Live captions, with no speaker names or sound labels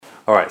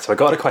Alright, so I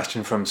got a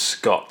question from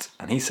Scott,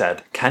 and he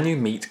said, can you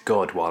meet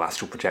God while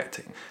astral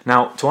projecting?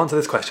 Now, to answer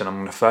this question, I'm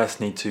going to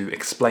first need to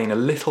explain a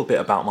little bit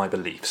about my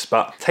beliefs,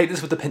 but take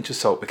this with a pinch of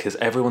salt because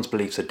everyone's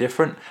beliefs are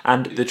different,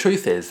 and the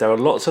truth is, there are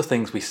lots of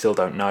things we still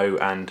don't know,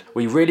 and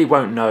we really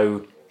won't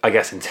know, I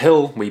guess,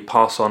 until we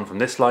pass on from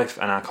this life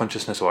and our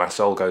consciousness or our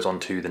soul goes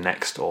on to the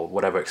next or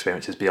whatever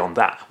experience is beyond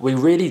that. We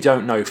really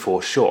don't know for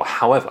sure.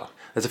 However,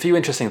 there's a few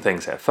interesting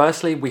things here.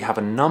 Firstly, we have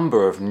a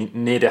number of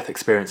near-death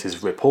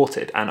experiences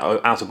reported and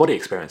out-of-body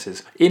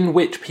experiences in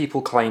which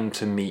people claim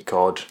to meet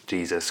God,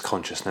 Jesus,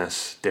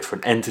 consciousness,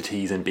 different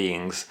entities and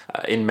beings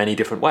in many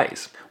different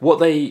ways. What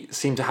they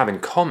seem to have in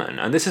common,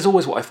 and this is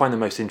always what I find the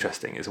most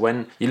interesting, is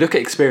when you look at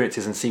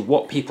experiences and see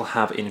what people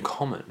have in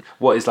common,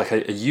 what is like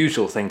a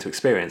usual thing to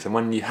experience. And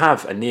when you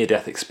have a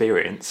near-death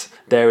experience,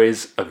 there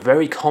is a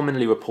very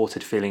commonly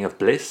reported feeling of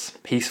bliss,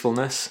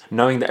 peacefulness,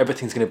 knowing that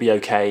everything's going to be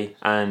okay,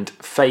 and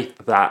faith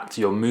that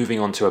you're moving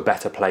on to a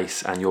better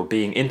place and you're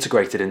being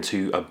integrated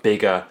into a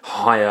bigger,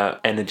 higher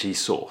energy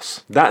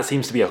source. That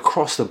seems to be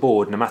across the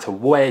board, no matter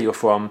where you're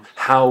from,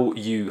 how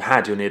you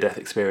had your near-death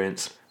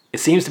experience. It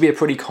seems to be a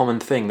pretty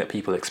common thing that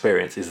people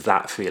experience, is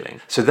that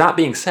feeling. So that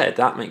being said,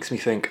 that makes me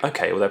think,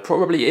 okay, well there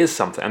probably is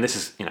something, and this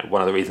is,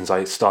 one of the reasons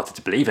I started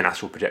to believe in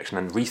astral projection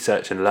and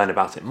research and learn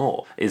about it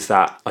more, is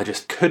that I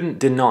just couldn't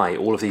deny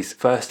all of these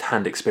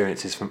first-hand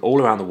experiences from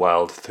all around the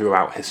world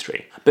throughout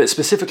history. But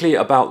specifically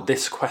about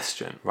this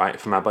question, right,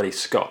 from our buddy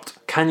Scott,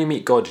 can you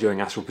meet God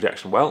during astral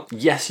projection? Well,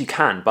 yes you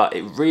can, but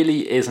it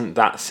really isn't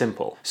that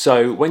simple.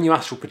 So when you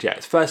astral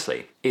project,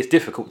 firstly, it's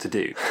difficult to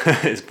do.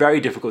 It's very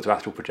difficult to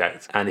astral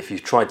project, and if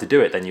you've tried to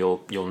do it, then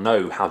you'll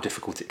know how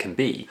difficult it can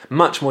be.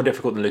 Much more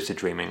difficult than lucid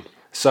dreaming.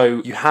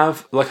 So you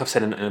have, like I've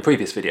said in a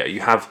previous video,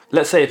 you have,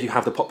 let's say if you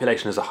have the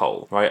population as a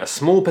whole, right? A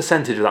small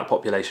percentage of that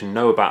population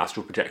know about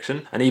astral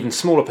projection, an even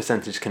smaller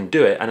percentage can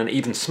do it, and an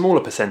even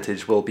smaller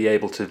percentage will be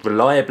able to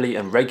reliably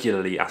and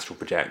regularly astral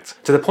project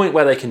to the point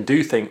where they can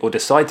do things or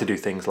decide to do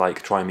things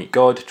like try and meet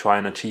God, try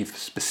and achieve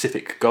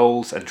specific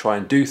goals, and try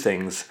and do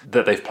things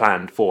that they've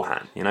planned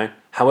beforehand,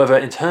 However,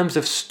 in terms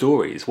of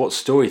stories, what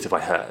stories have I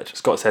heard?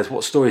 Scott says,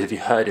 what stories have you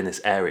heard in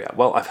this area?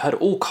 Well, I've heard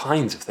all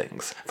kinds of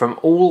things from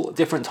all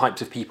different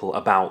types of people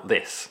about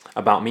this,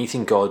 about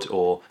meeting God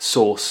or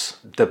source,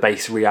 the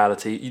base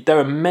reality. There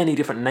are many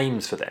different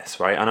names for this,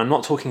 right? And I'm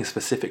not talking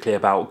specifically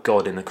about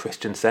God in the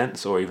Christian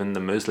sense or even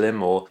the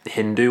Muslim or the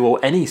Hindu or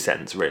any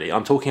sense, really.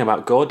 I'm talking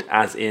about God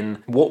as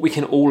in what we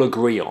can all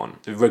agree on,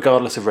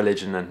 regardless of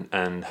religion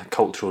and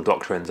cultural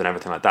doctrines and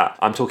everything like that.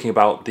 I'm talking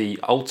about the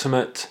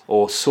ultimate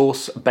or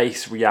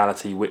source-based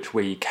reality which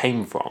we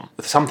came from,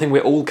 something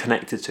we're all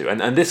connected to,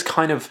 and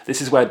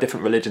this is where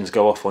different religions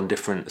go off on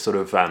different sort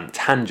of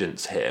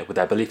tangents here with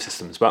their belief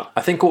systems. But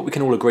I think what we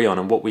can all agree on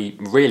and what we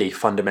really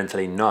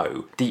fundamentally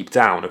know deep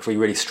down, if we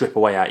really strip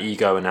away our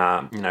ego and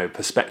our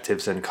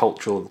perspectives and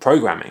cultural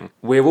programming,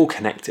 we're all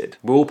connected.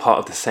 We're all part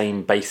of the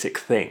same basic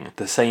thing,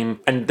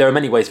 and there are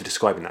many ways of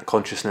describing that: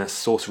 consciousness,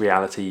 source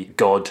reality,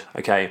 God.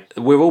 Okay,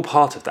 we're all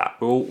part of that.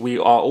 We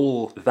are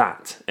all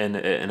that in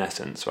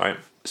essence, right?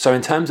 So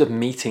in terms of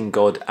meeting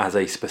God as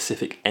a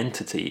specific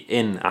entity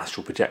in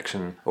astral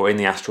projection or in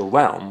the astral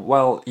realm,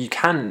 well, you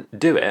can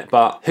do it,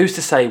 but who's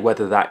to say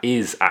whether that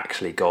is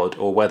actually God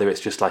or whether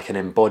it's just like an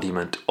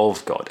embodiment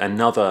of God,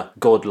 another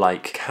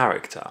God-like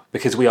character?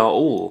 Because we are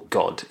all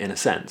God in a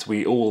sense.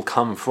 We all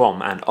come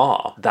from and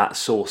are that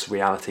source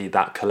reality,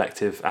 that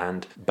collective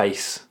and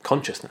base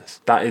consciousness.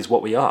 That is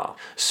what we are.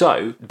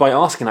 So by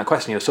asking that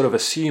question, you're sort of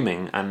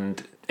assuming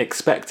and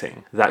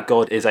expecting that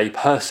God is a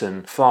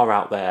person far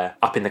out there,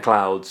 up in the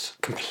clouds,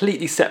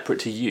 completely separate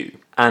to you.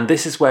 And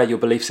this is where your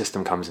belief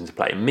system comes into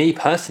play. Me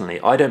personally,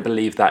 I don't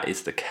believe that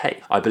is the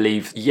case. I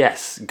believe,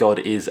 yes, God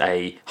is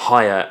a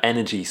higher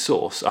energy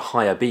source, a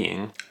higher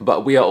being,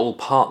 but we are all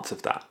parts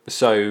of that.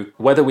 So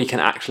whether we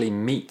can actually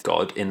meet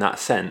God in that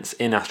sense,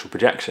 in astral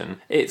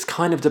projection, it's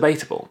kind of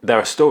debatable. There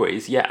are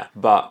stories, yeah,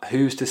 but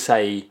who's to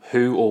say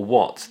who or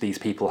what these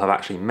people have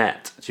actually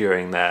met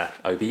during their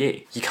OBE?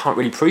 You can't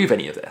really prove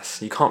any of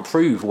this. You can't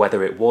prove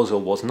whether it was or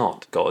was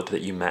not God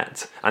that you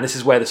met. And this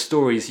is where the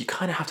stories, you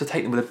kind of have to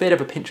take them with a bit of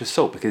a pinch of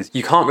salt, because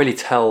you can't really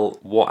tell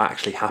what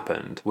actually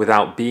happened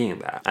without being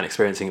there and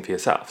experiencing it for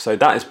yourself. So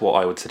that is what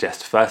I would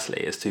suggest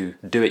firstly, is to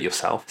do it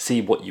yourself,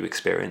 see what you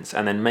experience,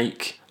 and then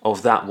make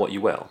of that what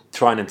you will.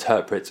 Try and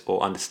interpret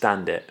or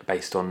understand it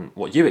based on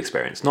what you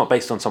experience, not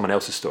based on someone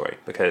else's story.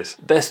 Because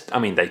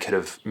they could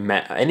have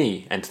met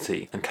any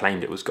entity and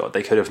claimed it was God.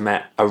 They could have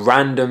met a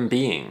random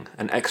being,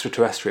 an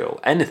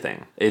extraterrestrial,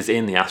 anything is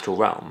in the astral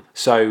realm.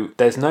 So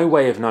there's no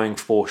way of knowing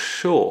for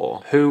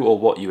sure who or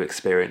what you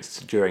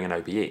experienced during an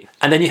OBE.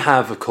 And then you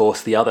have, of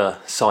course, the other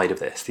side of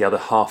this, the other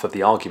half of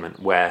the argument,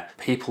 where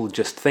people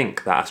just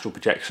think that astral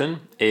projection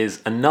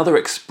is another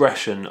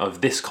expression of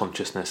this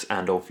consciousness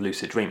and of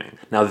lucid dreaming.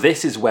 Now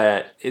this is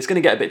where it's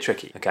going to get a bit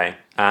tricky, okay?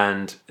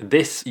 And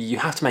this, you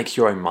have to make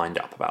your own mind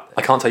up about it.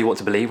 I can't tell you what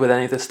to believe with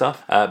any of this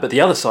stuff, but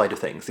the other side of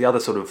things, the other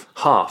sort of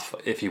half,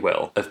 if you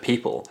will, of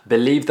people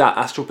believe that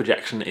astral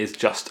projection is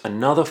just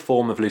another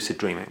form of lucid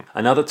dreaming,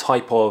 another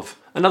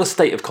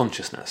state of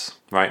consciousness,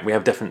 right? We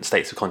have different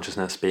states of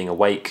consciousness, being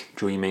awake,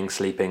 dreaming,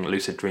 sleeping,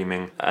 lucid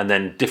dreaming, and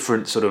then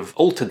different sort of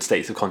altered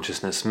states of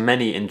consciousness,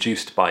 many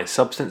induced by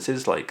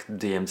substances like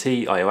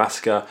DMT,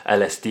 ayahuasca,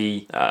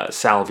 LSD,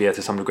 salvia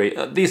to some degree.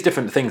 These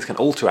different things can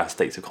alter our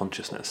states of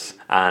consciousness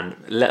and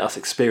let us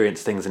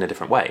experience things in a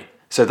different way.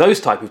 So those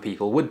type of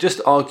people would just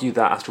argue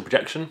that astral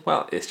projection,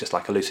 well, it's just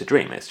like a lucid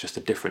dream. It's just a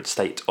different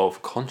state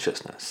of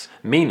consciousness,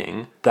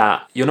 meaning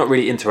that you're not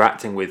really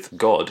interacting with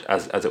God,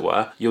 as it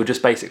were. You're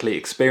just basically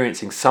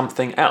experiencing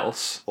something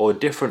else or a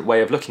different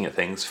way of looking at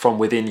things from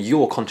within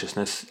your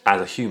consciousness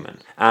as a human.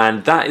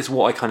 And that is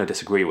what I kind of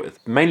disagree with,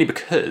 mainly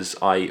because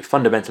I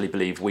fundamentally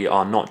believe we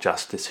are not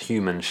just this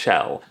human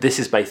shell. This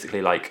is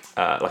basically like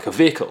a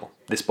vehicle.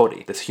 This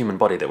body, this human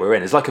body that we're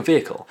in, is like a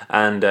vehicle.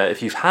 And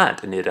if you've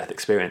had a near-death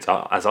experience,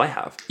 as I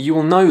have, you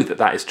will know that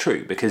that is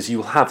true, because you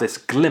will have this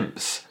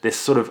glimpse, this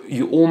sort of,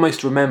 you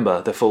almost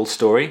remember the full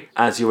story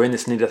as you're in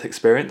this near-death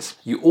experience.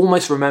 You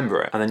almost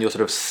remember it, and then you're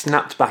sort of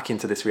snapped back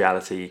into this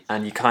reality,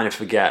 and you kind of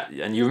forget.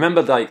 And you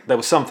remember like there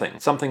was something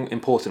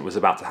important was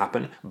about to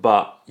happen,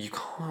 but you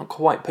can't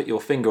quite put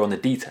your finger on the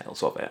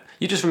details of it.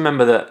 You just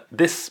remember that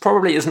this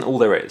probably isn't all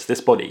there is.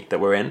 This body that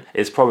we're in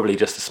is probably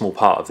just a small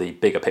part of the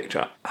bigger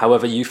picture.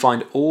 However, you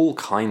find all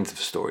kinds of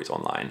stories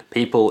online.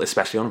 People,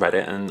 especially on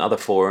Reddit and other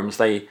forums,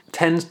 they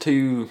tend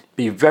to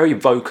be very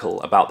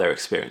vocal about their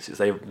experiences.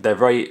 They're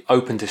very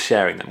open to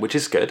sharing them, which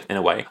is good in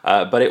a way.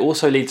 But it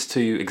also leads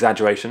to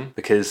exaggeration,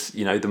 because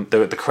you know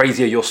the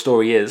crazier your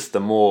story is, the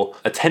more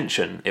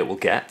attention it will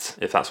get,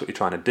 if that's what you're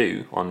trying to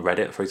do on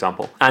Reddit, for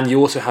example. And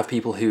you also have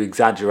people who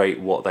exaggerate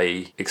what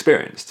they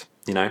experienced.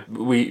 You know,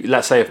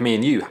 let's say if me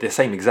and you have the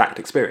same exact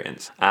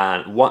experience,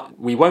 and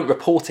we won't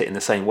report it in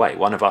the same way.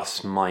 One of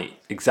us might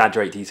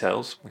exaggerate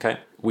details, okay?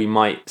 We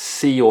might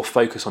see or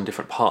focus on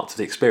different parts of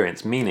the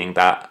experience, meaning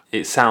that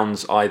it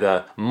sounds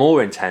either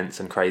more intense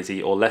and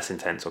crazy or less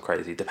intense or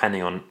crazy,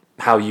 depending on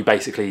how you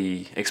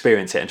basically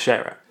experience it and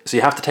share it. So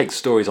you have to take the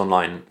stories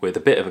online with a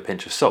bit of a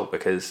pinch of salt,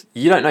 because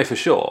you don't know for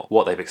sure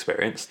what they've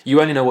experienced.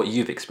 You only know what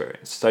you've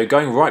experienced. So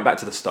going right back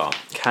to the start,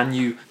 can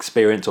you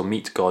experience or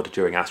meet God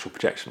during astral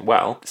projection?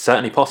 Well,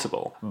 certainly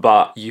possible,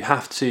 but you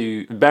have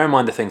to bear in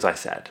mind the things I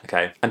said,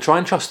 okay? And try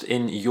and trust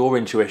in your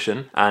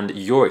intuition and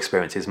your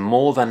experiences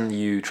more than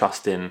you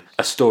trust in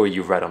a story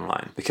you've read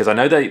online. Because I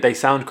know they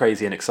sound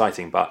crazy and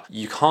exciting, but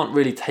you can't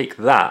really take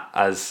that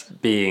as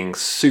being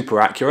super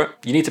accurate.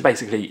 You need to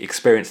basically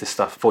experience this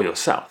stuff for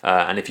yourself.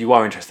 And if you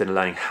are interested in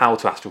learning how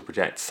to astral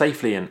project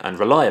safely and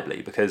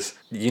reliably, because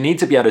you need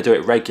to be able to do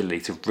it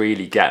regularly to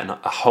really get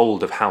a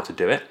hold of how to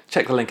do it,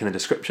 check the link in the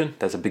description.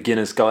 There's a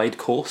beginner's guide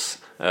course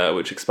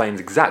which explains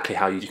exactly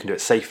how you can do it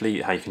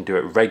safely, how you can do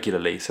it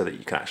regularly, so that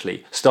you can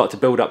actually start to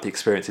build up the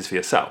experiences for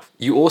yourself.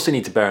 You also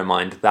need to bear in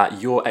mind that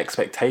your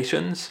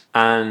expectations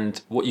and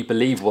what you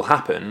believe will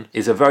happen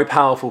is a very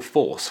powerful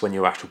force when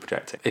you're astral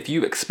projecting. If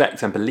you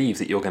expect and believe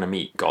that you're going to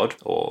meet God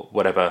or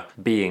whatever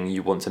being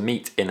you want to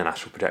meet in an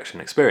astral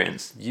projection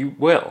experience, you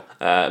will.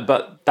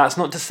 But that's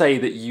not to say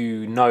that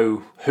you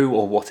know who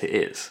or what it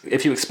is.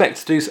 If you expect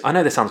to do, I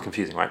know this sounds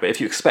confusing, right? But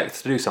if you expect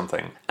to do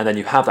something and then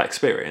you have that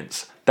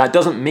experience, that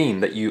doesn't mean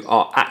that you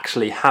are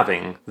actually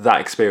having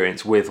that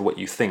experience with what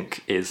you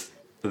think is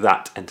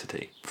that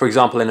entity. For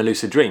example, in a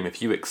lucid dream,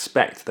 if you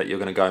expect that you're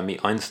going to go and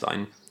meet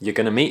Einstein, you're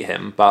going to meet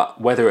him,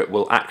 but whether it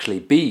will actually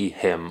be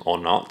him or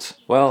not,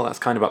 well, that's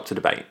kind of up to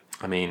debate.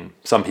 I mean,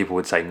 some people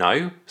would say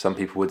no. Some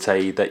people would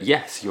say that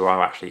yes, you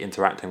are actually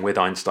interacting with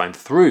Einstein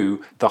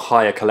through the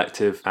higher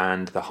collective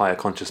and the higher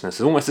consciousness.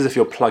 It's almost as if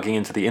you're plugging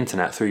into the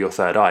internet through your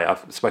third eye.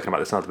 I've spoken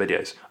about this in other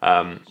videos.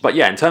 But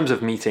yeah, in terms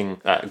of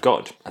meeting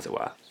God, as it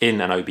were,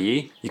 in an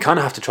OBE, you kind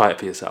of have to try it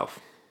for yourself.